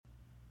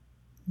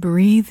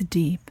Breathe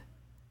deep.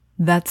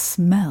 That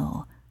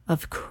smell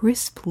of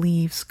crisp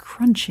leaves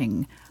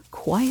crunching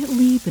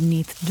quietly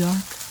beneath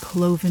dark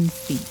cloven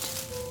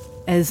feet,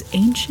 as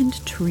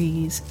ancient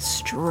trees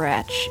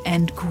stretch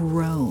and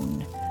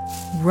groan,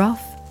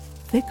 rough,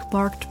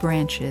 thick-barked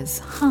branches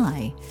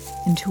high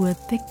into a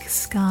thick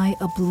sky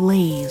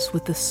ablaze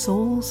with the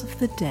souls of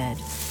the dead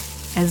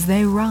as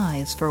they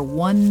rise for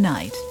one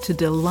night to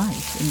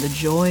delight in the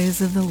joys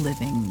of the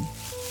living.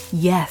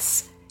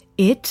 Yes,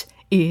 it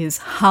is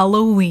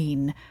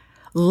Halloween.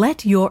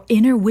 Let your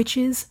inner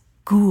witches,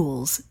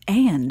 ghouls,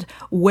 and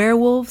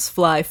werewolves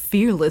fly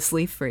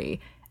fearlessly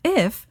free,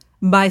 if,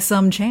 by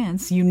some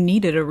chance, you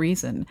needed a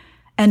reason.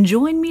 And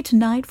join me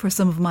tonight for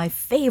some of my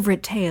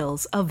favorite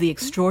tales of the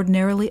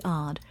extraordinarily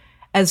odd,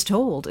 as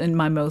told in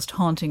my most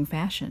haunting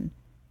fashion.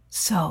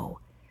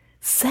 So,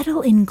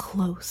 settle in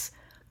close,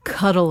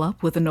 cuddle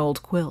up with an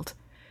old quilt,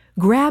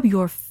 grab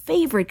your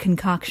favorite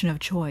concoction of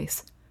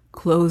choice,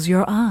 close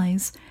your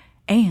eyes,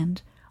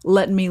 and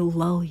let me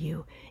lull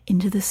you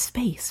into the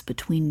space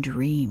between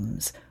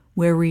dreams,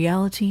 where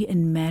reality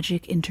and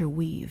magic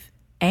interweave,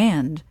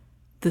 and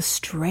the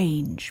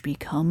strange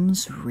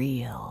becomes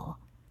real.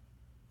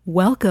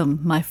 Welcome,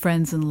 my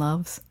friends and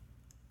loves.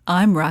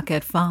 I'm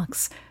Rockette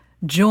Fox.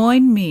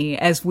 Join me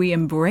as we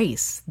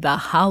embrace the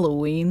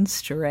Halloween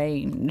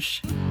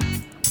strange.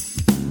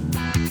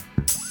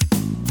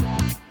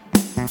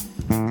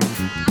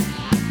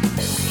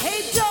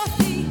 Hey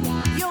Dorothy,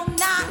 you're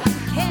not in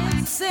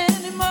Kansas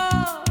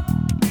anymore.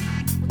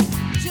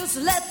 Just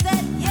let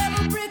that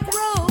yellow brick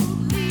road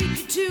lead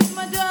you to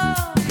my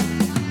door.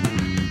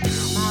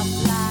 My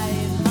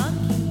flying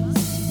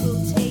monkeys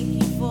will take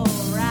you for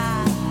a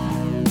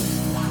ride.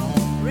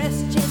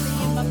 Rest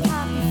gently in my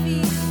poppy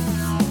feet.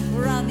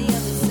 We're on the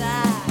other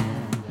side.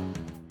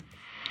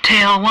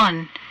 Tale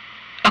 1.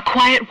 A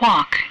Quiet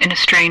Walk in a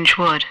Strange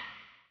Wood.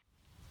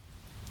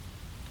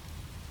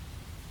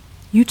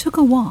 You took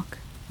a walk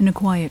in a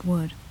quiet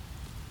wood.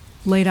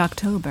 Late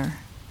October,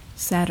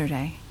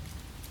 Saturday.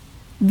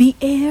 The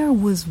air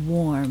was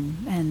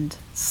warm and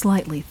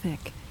slightly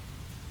thick.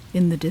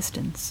 In the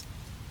distance,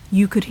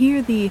 you could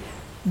hear the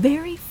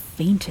very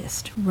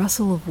faintest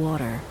rustle of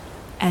water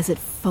as it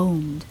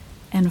foamed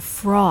and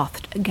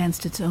frothed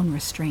against its own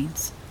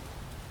restraints,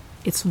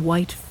 its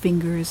white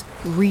fingers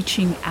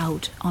reaching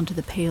out onto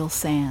the pale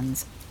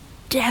sands,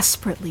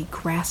 desperately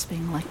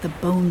grasping like the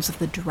bones of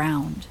the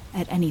drowned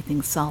at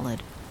anything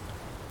solid,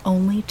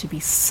 only to be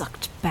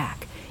sucked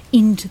back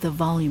into the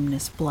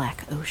voluminous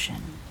black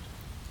ocean.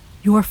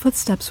 Your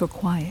footsteps were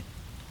quiet,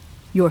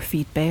 your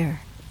feet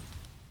bare.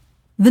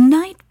 The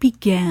night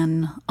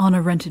began on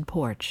a rented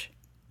porch,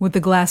 with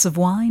a glass of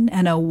wine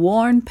and a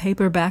worn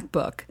paperback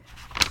book.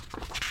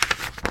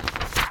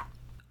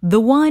 The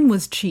wine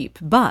was cheap,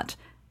 but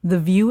the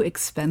view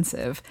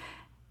expensive,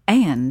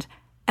 and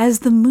as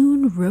the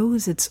moon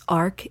rose its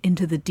arc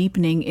into the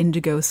deepening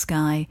indigo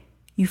sky,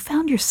 you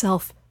found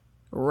yourself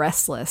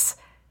restless.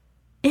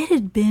 It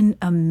had been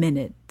a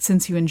minute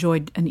since you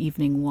enjoyed an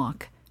evening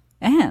walk,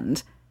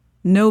 and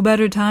no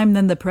better time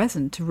than the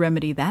present to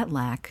remedy that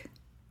lack.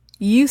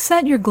 You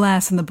set your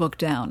glass and the book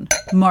down,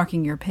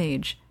 marking your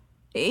page,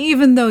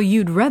 even though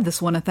you'd read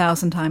this one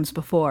 1,000 times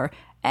before,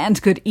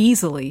 and could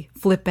easily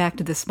flip back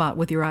to this spot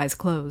with your eyes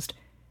closed.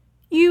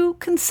 You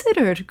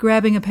considered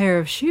grabbing a pair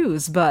of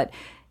shoes, but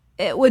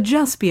it would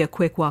just be a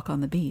quick walk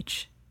on the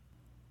beach.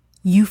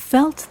 You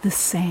felt the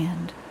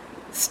sand,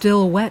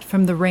 still wet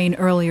from the rain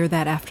earlier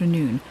that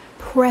afternoon,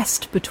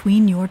 pressed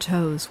between your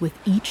toes with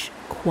each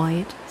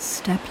quiet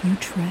step you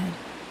tread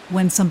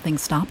when something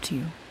stopped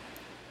you.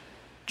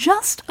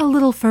 Just a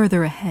little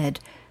further ahead,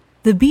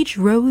 the beach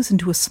rose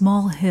into a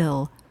small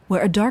hill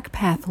where a dark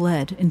path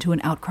led into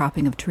an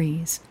outcropping of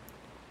trees.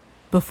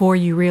 Before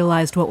you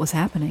realized what was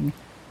happening,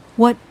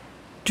 what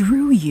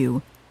drew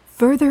you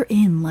further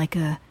in like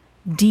a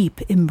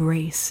deep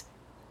embrace,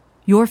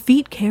 your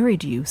feet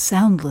carried you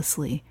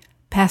soundlessly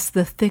past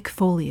the thick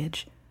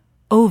foliage,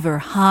 over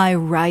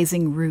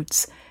high-rising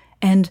roots,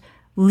 and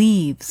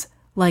leaves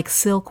like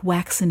silk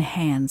waxen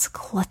hands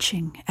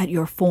clutching at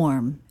your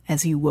form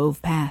as you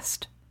wove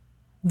past.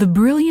 The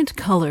brilliant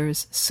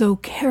colors, so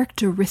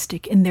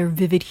characteristic in their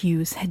vivid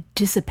hues, had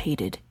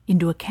dissipated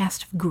into a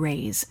cast of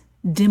grays,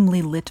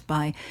 dimly lit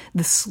by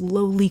the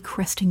slowly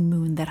cresting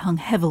moon that hung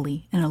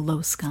heavily in a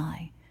low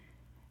sky,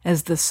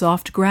 as the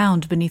soft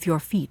ground beneath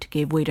your feet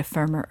gave way to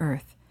firmer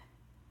earth.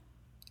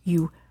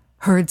 You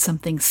heard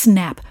something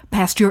snap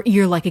past your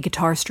ear like a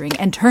guitar string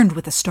and turned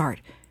with a start,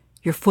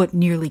 your foot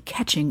nearly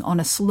catching on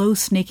a slow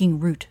snaking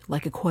root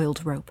like a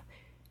coiled rope.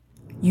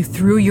 You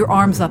threw your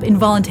arms up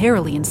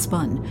involuntarily and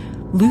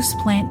spun, loose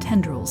plant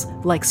tendrils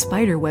like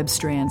spiderweb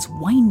strands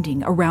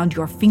winding around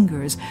your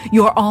fingers,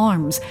 your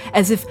arms,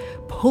 as if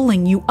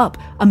pulling you up,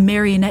 a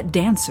marionette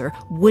dancer,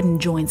 wooden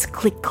joints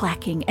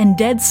click-clacking and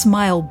dead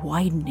smile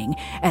widening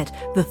at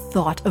the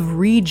thought of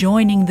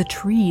rejoining the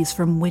trees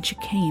from which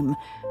it came.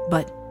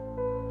 But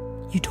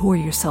you tore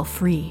yourself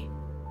free.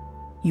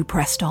 You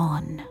pressed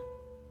on.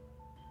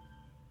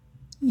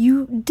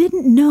 You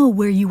didn't know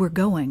where you were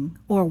going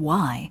or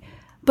why,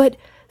 but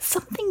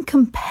something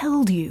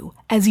compelled you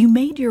as you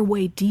made your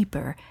way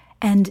deeper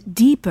and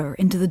deeper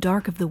into the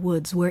dark of the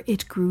woods, where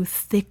it grew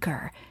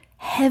thicker,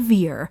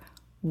 heavier,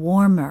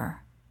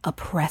 warmer,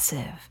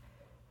 oppressive.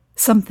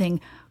 Something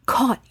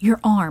caught your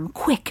arm,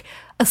 quick,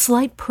 a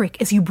slight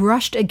prick as you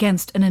brushed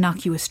against an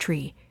innocuous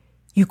tree.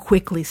 You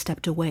quickly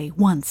stepped away,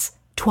 once,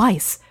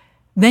 twice.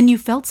 Then you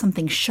felt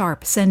something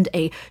sharp send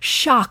a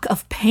shock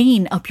of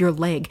pain up your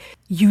leg.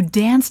 You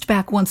danced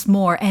back once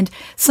more, and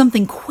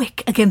something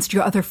quick against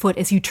your other foot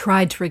as you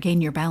tried to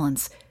regain your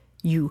balance.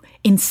 You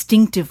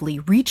instinctively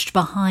reached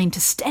behind to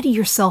steady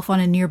yourself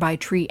on a nearby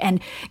tree and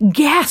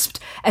gasped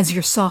as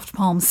your soft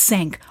palm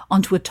sank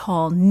onto a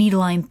tall,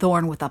 needle-line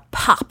thorn with a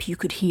pop you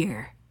could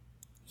hear.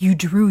 You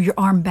drew your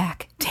arm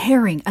back,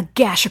 tearing a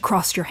gash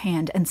across your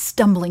hand and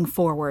stumbling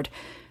forward,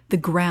 the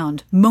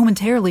ground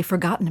momentarily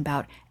forgotten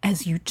about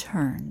as you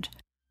turned.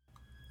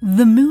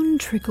 The moon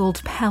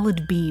trickled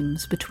pallid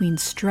beams between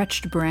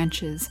stretched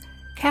branches,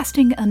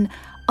 casting an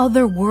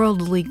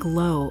otherworldly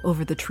glow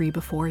over the tree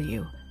before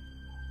you.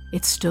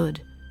 It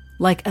stood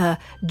like a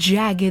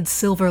jagged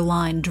silver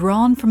line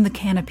drawn from the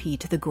canopy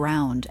to the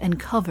ground and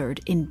covered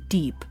in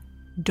deep,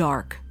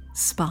 dark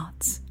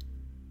spots.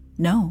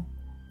 No.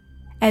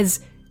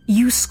 As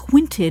you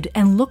squinted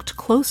and looked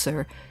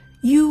closer,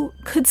 you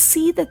could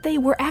see that they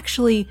were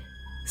actually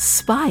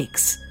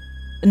spikes.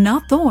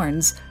 Not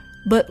thorns,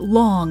 but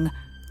long,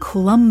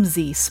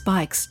 clumsy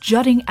spikes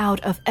jutting out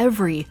of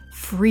every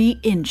free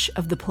inch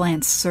of the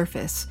plant's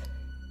surface.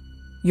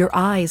 Your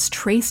eyes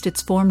traced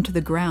its form to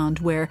the ground,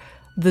 where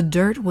the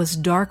dirt was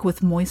dark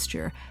with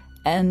moisture,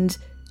 and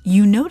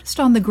you noticed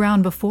on the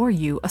ground before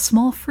you a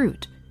small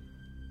fruit.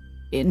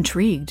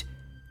 Intrigued,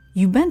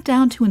 you bent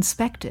down to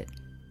inspect it,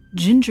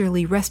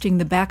 gingerly resting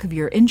the back of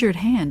your injured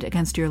hand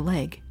against your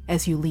leg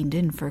as you leaned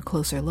in for a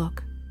closer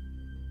look.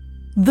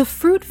 The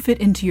fruit fit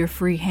into your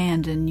free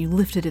hand, and you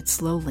lifted it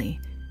slowly.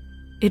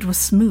 It was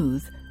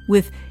smooth,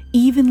 with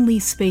evenly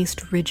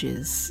spaced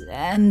ridges,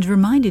 and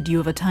reminded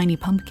you of a tiny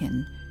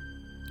pumpkin.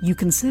 You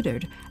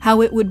considered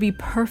how it would be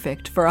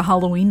perfect for a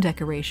Halloween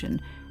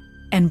decoration,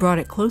 and brought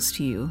it close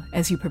to you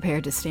as you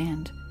prepared to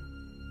stand.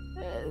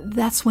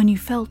 That's when you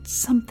felt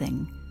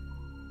something.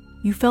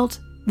 You felt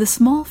the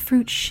small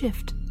fruit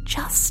shift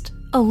just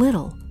a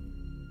little.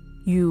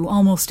 You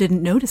almost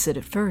didn't notice it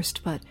at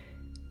first, but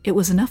it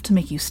was enough to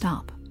make you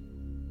stop.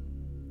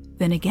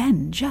 Then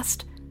again,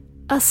 just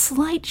a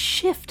slight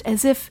shift,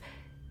 as if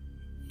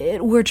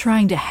it were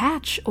trying to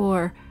hatch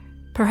or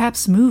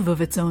perhaps move of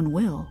its own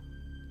will.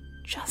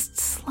 Just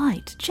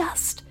slight.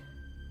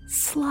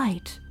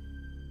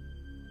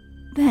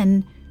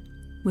 Then,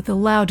 with a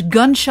loud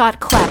gunshot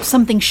clap,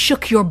 something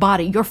shook your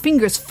body. Your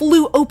fingers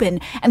flew open,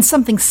 and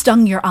something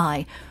stung your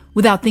eye.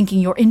 Without thinking,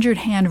 your injured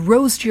hand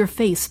rose to your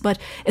face, but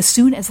as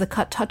soon as the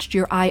cut touched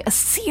your eye, a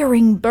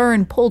searing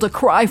burn pulled a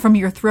cry from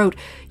your throat.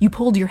 You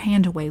pulled your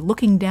hand away.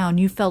 Looking down,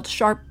 you felt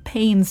sharp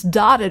pains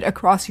dotted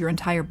across your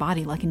entire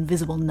body like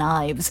invisible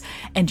knives,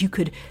 and you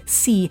could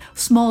see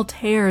small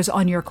tears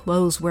on your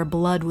clothes where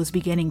blood was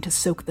beginning to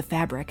soak the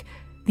fabric.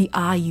 The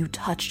eye you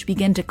touched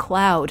began to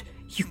cloud.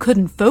 You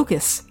couldn't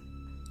focus.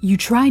 You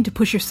tried to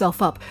push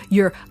yourself up.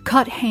 Your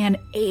cut hand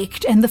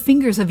ached, and the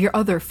fingers of your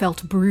other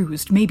felt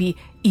bruised, maybe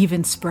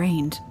even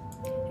sprained.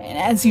 And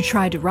as you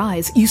tried to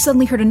rise, you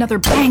suddenly heard another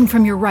bang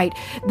from your right.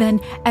 Then,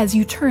 as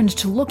you turned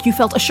to look, you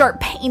felt a sharp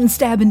pain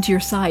stab into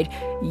your side.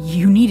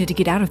 You needed to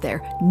get out of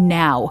there,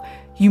 now.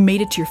 You made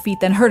it to your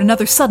feet, then heard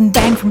another sudden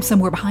bang from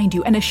somewhere behind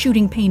you, and a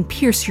shooting pain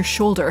pierced your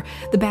shoulder,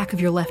 the back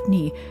of your left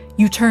knee.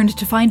 You turned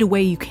to find a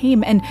way you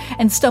came, and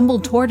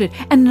stumbled toward it,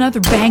 and another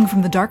bang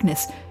from the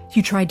darkness.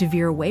 You tried to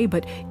veer away,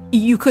 but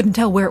you couldn't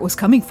tell where it was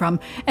coming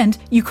from, and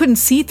you couldn't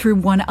see through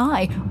one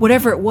eye.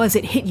 Whatever it was,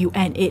 it hit you,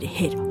 and it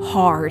hit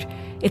hard.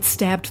 It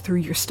stabbed through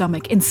your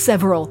stomach in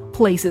several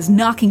places,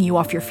 knocking you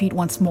off your feet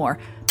once more.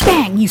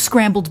 Bang! You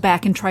scrambled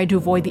back and tried to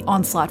avoid the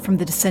onslaught from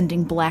the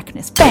descending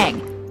blackness.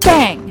 Bang!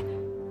 Bang!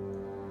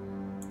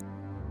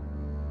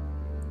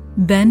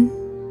 Then,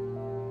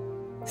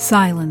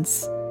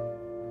 silence.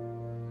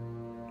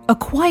 A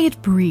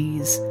quiet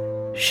breeze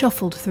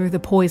shuffled through the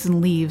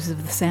poison leaves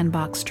of the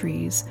sandbox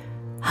trees,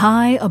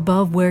 high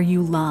above where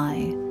you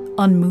lie,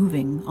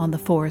 unmoving on the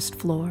forest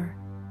floor.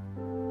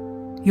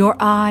 Your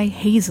eye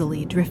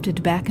hazily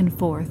drifted back and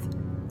forth,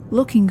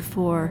 looking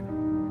for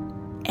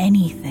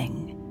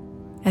anything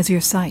as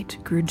your sight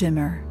grew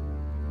dimmer.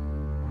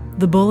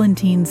 The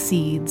bulletin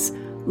seeds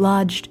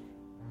lodged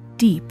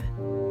deep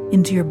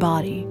into your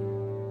body,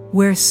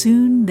 where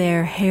soon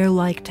their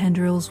hair-like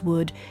tendrils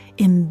would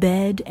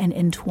embed and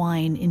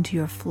entwine into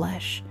your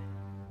flesh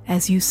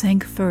as you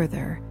sank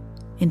further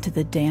into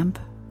the damp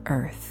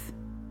earth.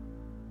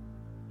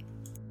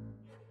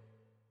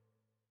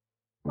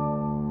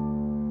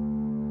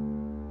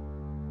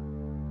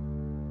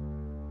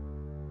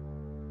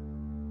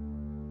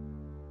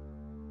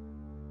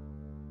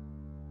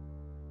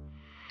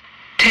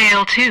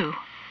 Tale 2.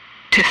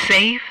 To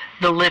Save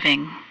the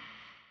Living.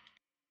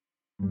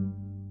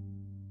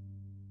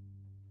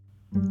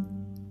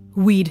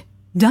 We'd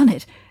done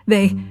it.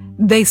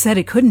 They said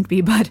it couldn't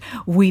be, but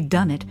we'd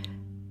done it.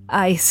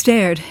 I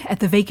stared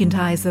at the vacant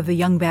eyes of the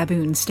young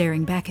baboon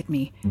staring back at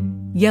me.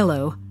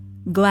 Yellow,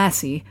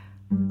 glassy,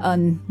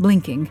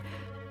 unblinking.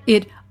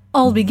 It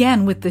all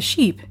began with the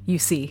sheep, you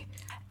see.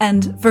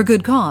 And for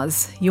good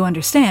cause, you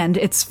understand,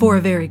 it's for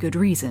a very good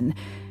reason.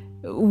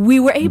 We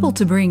were able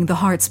to bring the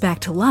hearts back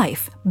to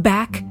life.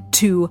 Back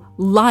to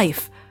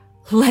life.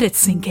 Let it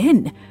sink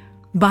in.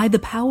 By the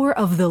power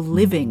of the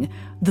living,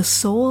 the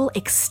soul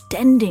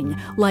extending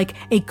like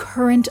a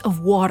current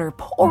of water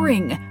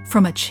pouring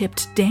from a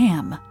chipped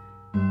dam.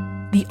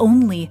 The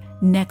only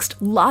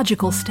next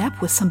logical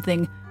step was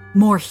something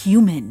more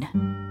human.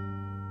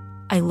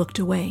 I looked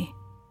away.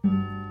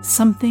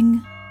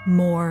 Something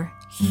more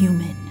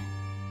human.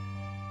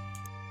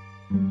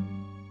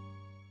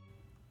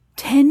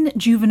 10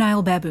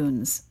 juvenile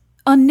baboons,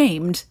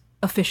 unnamed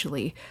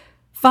officially.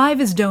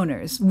 5 as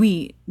donors.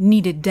 We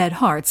needed dead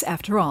hearts,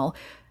 after all.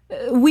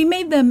 We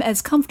made them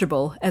as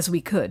comfortable as we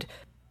could.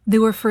 They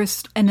were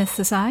first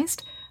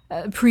anesthetized,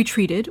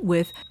 pre-treated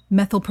with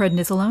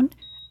methylprednisolone,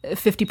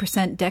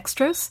 50%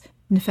 dextrose,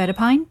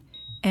 nifedipine,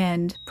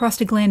 and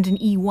prostaglandin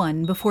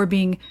E1 before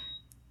being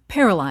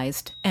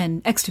paralyzed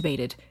and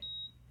extubated.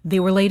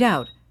 They were laid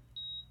out,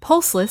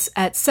 pulseless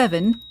at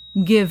 7,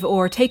 give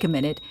or take a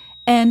minute,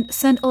 and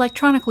sent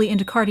electronically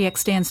into cardiac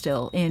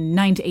standstill in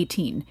 9 to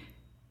 18.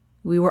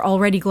 We were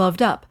already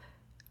gloved up,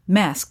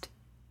 masked,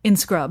 in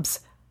scrubs,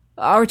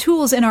 our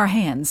tools in our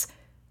hands.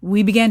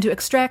 We began to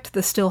extract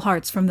the still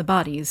hearts from the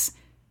bodies.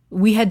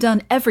 We had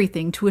done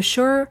everything to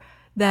assure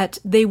that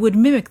they would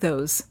mimic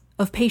those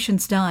of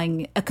patients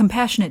dying a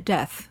compassionate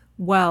death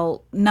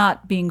while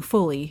not being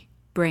fully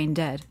brain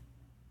dead.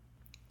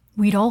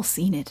 We'd all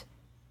seen it,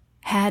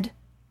 had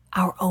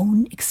our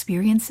own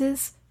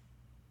experiences.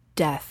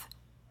 Death,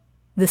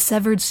 the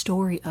severed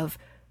story of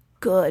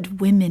good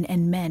women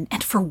and men,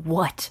 and for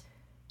what?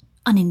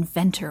 An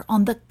inventor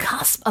on the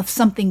cusp of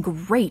something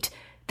great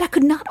that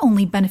could not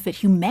only benefit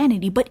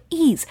humanity but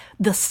ease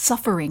the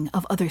suffering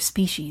of other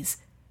species,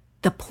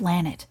 the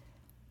planet.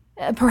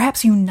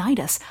 Perhaps unite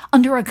us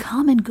under a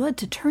common good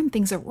to turn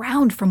things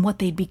around from what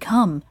they'd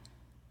become.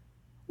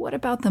 What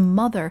about the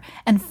mother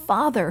and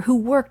father who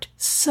worked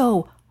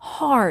so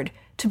hard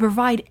to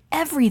provide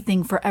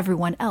everything for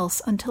everyone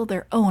else until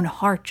their own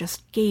heart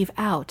just gave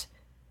out?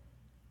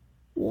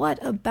 What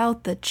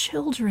about the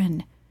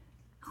children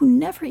who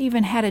never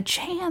even had a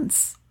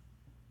chance?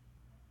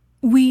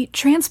 We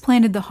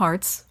transplanted the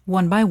hearts,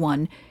 one by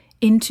one,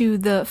 into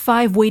the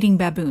 5 waiting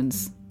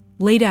baboons,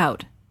 laid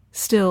out,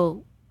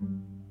 still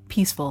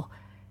peaceful.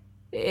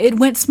 It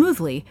went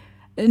smoothly.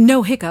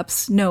 No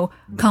hiccups, no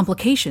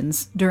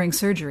complications during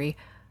surgery.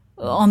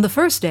 On the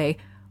first day,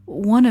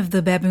 one of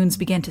the baboons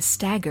began to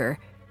stagger,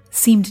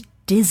 seemed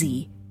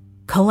dizzy,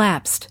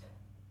 collapsed,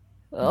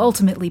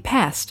 ultimately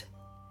passed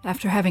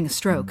after having a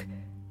stroke.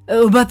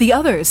 But the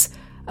others,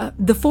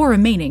 the 4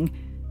 remaining,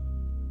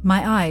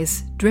 my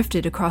eyes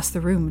drifted across the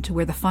room to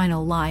where the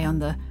final lie on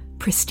the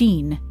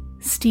pristine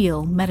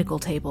steel medical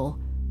table.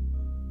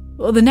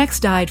 The next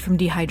died from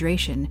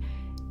dehydration,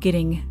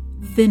 getting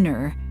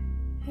thinner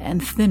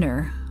and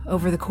thinner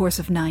over the course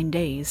of 9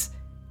 days.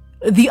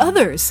 The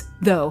others,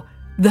 though,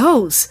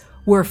 those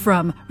were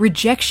from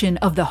rejection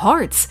of the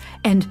hearts,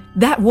 and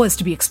that was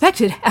to be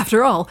expected.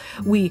 After all,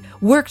 we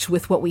worked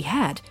with what we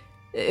had.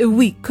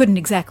 We couldn't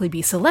exactly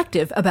be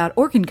selective about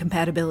organ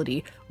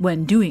compatibility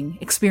when doing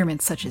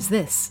experiments such as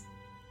this.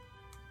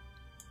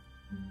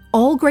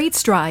 All great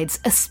strides,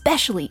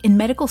 especially in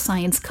medical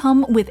science,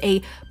 come with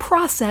a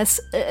process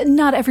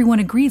not everyone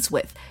agrees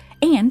with,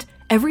 and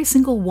every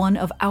single one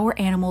of our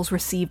animals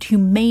received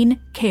humane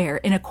care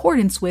in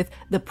accordance with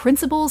the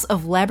principles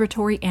of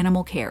laboratory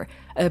animal care,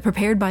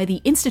 prepared by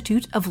the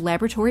Institute of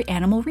Laboratory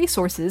Animal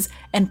Resources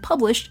and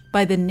published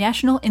by the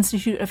National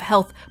Institute of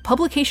Health,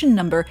 publication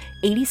number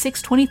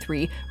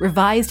 8623,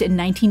 revised in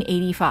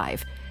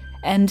 1985.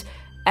 And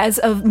as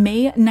of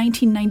May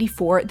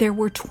 1994, there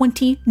were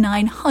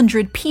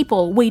 2,900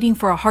 people waiting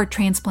for a heart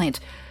transplant.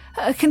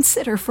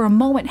 Consider for a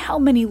moment how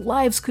many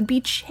lives could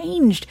be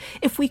changed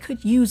if we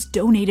could use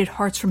donated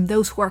hearts from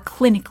those who are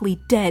clinically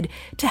dead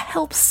to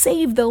help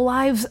save the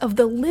lives of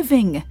the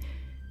living.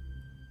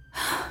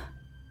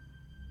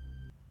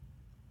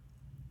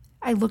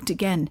 I looked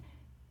again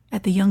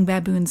at the young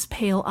baboon's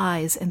pale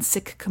eyes and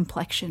sick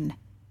complexion.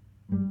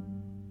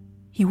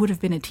 He would have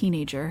been a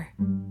teenager.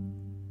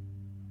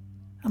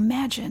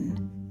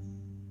 Imagine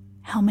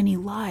how many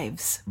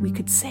lives we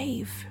could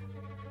save.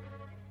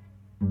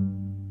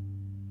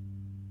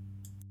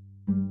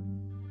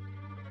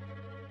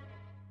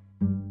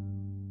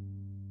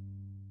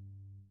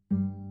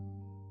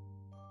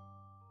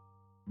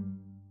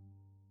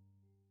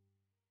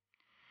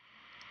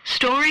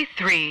 Story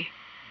 3.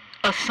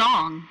 A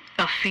Song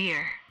of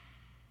Fear.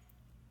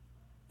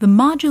 The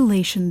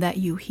modulation that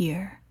you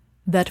hear,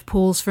 that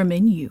pulls from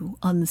in you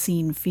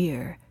unseen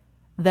fear,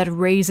 that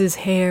raises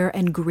hair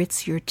and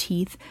grits your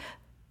teeth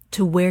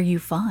to where you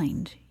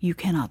find you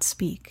cannot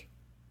speak.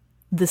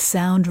 The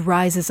sound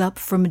rises up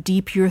from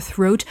deep your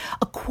throat,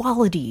 a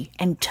quality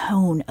and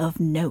tone of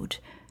note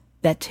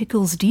that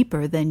tickles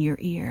deeper than your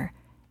ear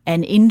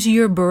and into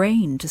your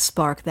brain to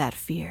spark that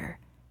fear.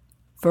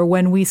 For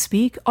when we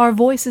speak, our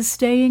voice is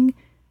staying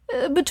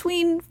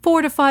between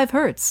 4 to 5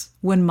 hertz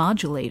when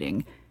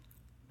modulating.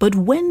 But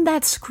when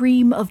that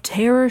scream of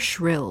terror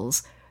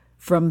shrills,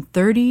 from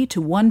 30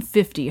 to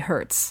 150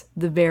 hertz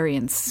the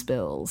variance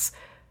spills,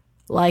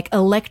 like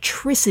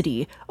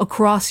electricity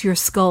across your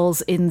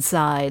skull's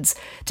insides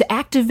to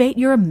activate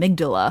your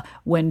amygdala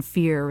when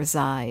fear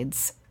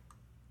resides.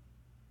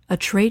 A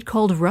trait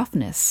called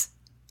roughness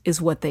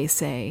is what they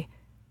say,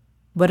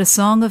 but a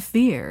song of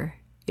fear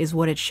is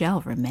what it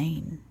shall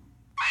remain.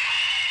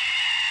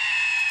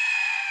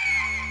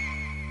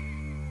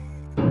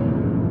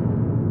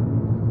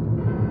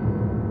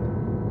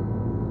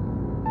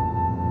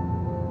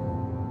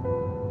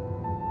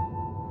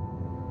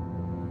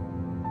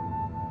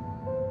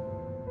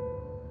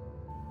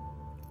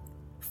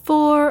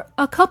 For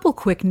a couple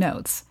quick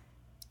notes,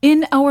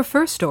 in our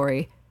first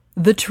story,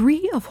 the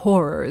Tree of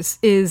Horrors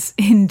is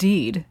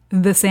indeed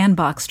the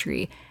sandbox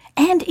tree,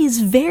 and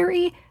is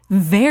very,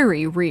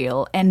 very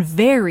real and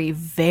very,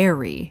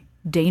 very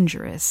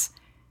dangerous.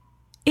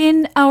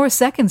 In our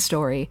second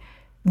story,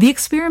 the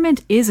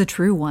experiment is a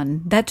true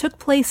one that took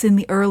place in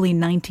the early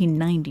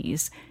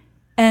 1990s,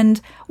 and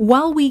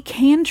while we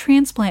can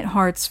transplant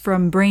hearts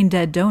from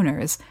brain-dead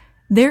donors,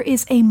 there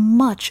is a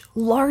much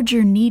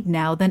larger need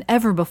now than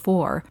ever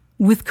before,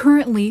 with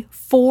currently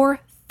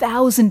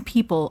 4,000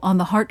 people on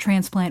the heart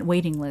transplant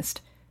waiting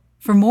list.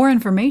 For more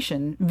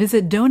information,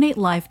 visit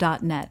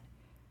donatelife.net.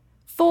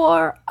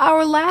 For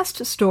our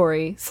last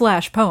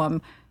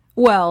story/poem,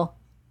 well,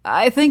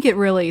 I think it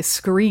really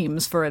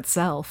screams for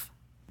itself.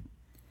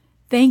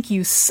 Thank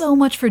you so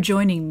much for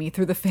joining me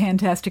through the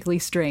Fantastically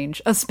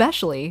Strange,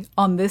 especially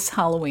on this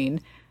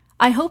Halloween.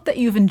 I hope that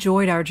you've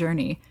enjoyed our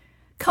journey.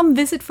 Come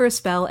visit for a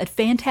spell at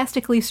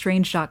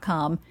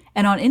fantasticallystrange.com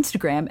and on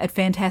Instagram at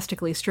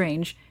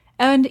fantasticallystrange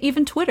and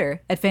even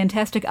Twitter at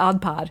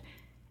fantasticoddpod.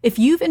 If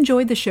you've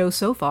enjoyed the show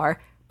so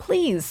far,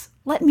 please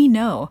let me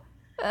know.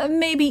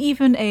 Maybe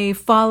even a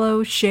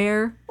follow,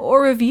 share,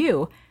 or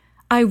review.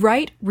 I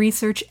write,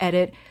 research,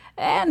 edit,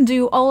 and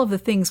do all of the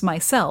things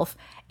myself,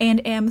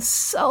 and am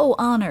so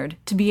honored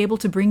to be able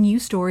to bring you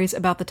stories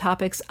about the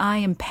topics I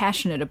am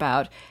passionate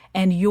about,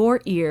 and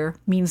your ear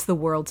means the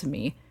world to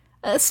me.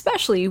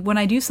 Especially when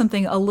I do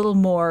something a little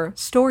more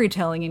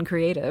storytelling and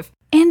creative.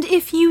 And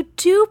if you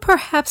do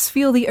perhaps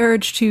feel the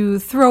urge to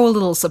throw a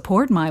little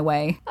support my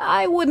way,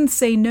 I wouldn't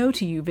say no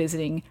to you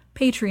visiting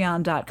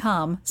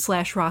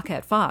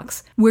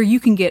patreon.com/rocketfox, where you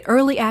can get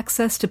early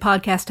access to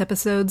podcast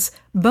episodes,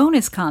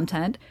 bonus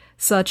content,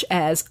 such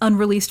as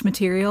unreleased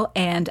material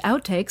and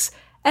outtakes,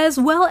 as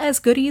well as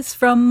goodies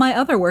from my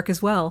other work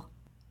as well.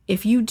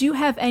 If you do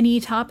have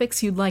any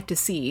topics you'd like to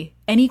see,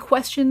 any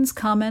questions,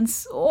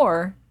 comments,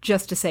 or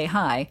just to say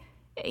hi,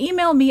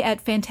 email me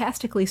at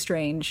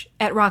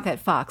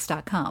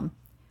fantasticallystrange@rocketfox.com.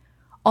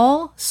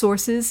 All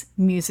sources,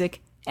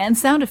 music, and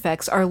sound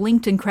effects are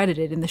linked and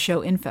credited in the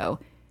show info.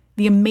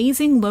 The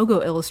amazing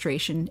logo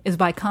illustration is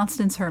by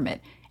Constance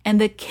Hermit,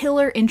 and the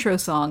killer intro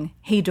song,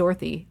 Hey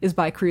Dorothy, is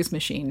by Cruise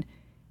Machine.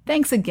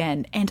 Thanks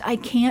again, and I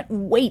can't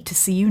wait to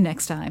see you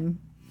next time.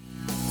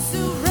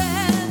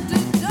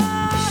 Surrender,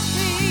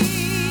 Dorothy.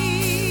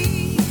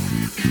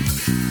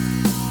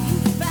 You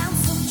found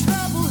some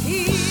trouble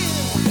here.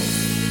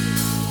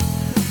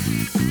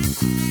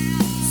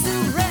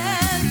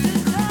 Surrender,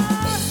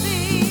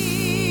 Dorothy.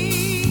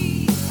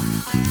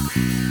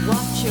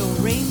 Watch your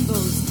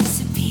rainbows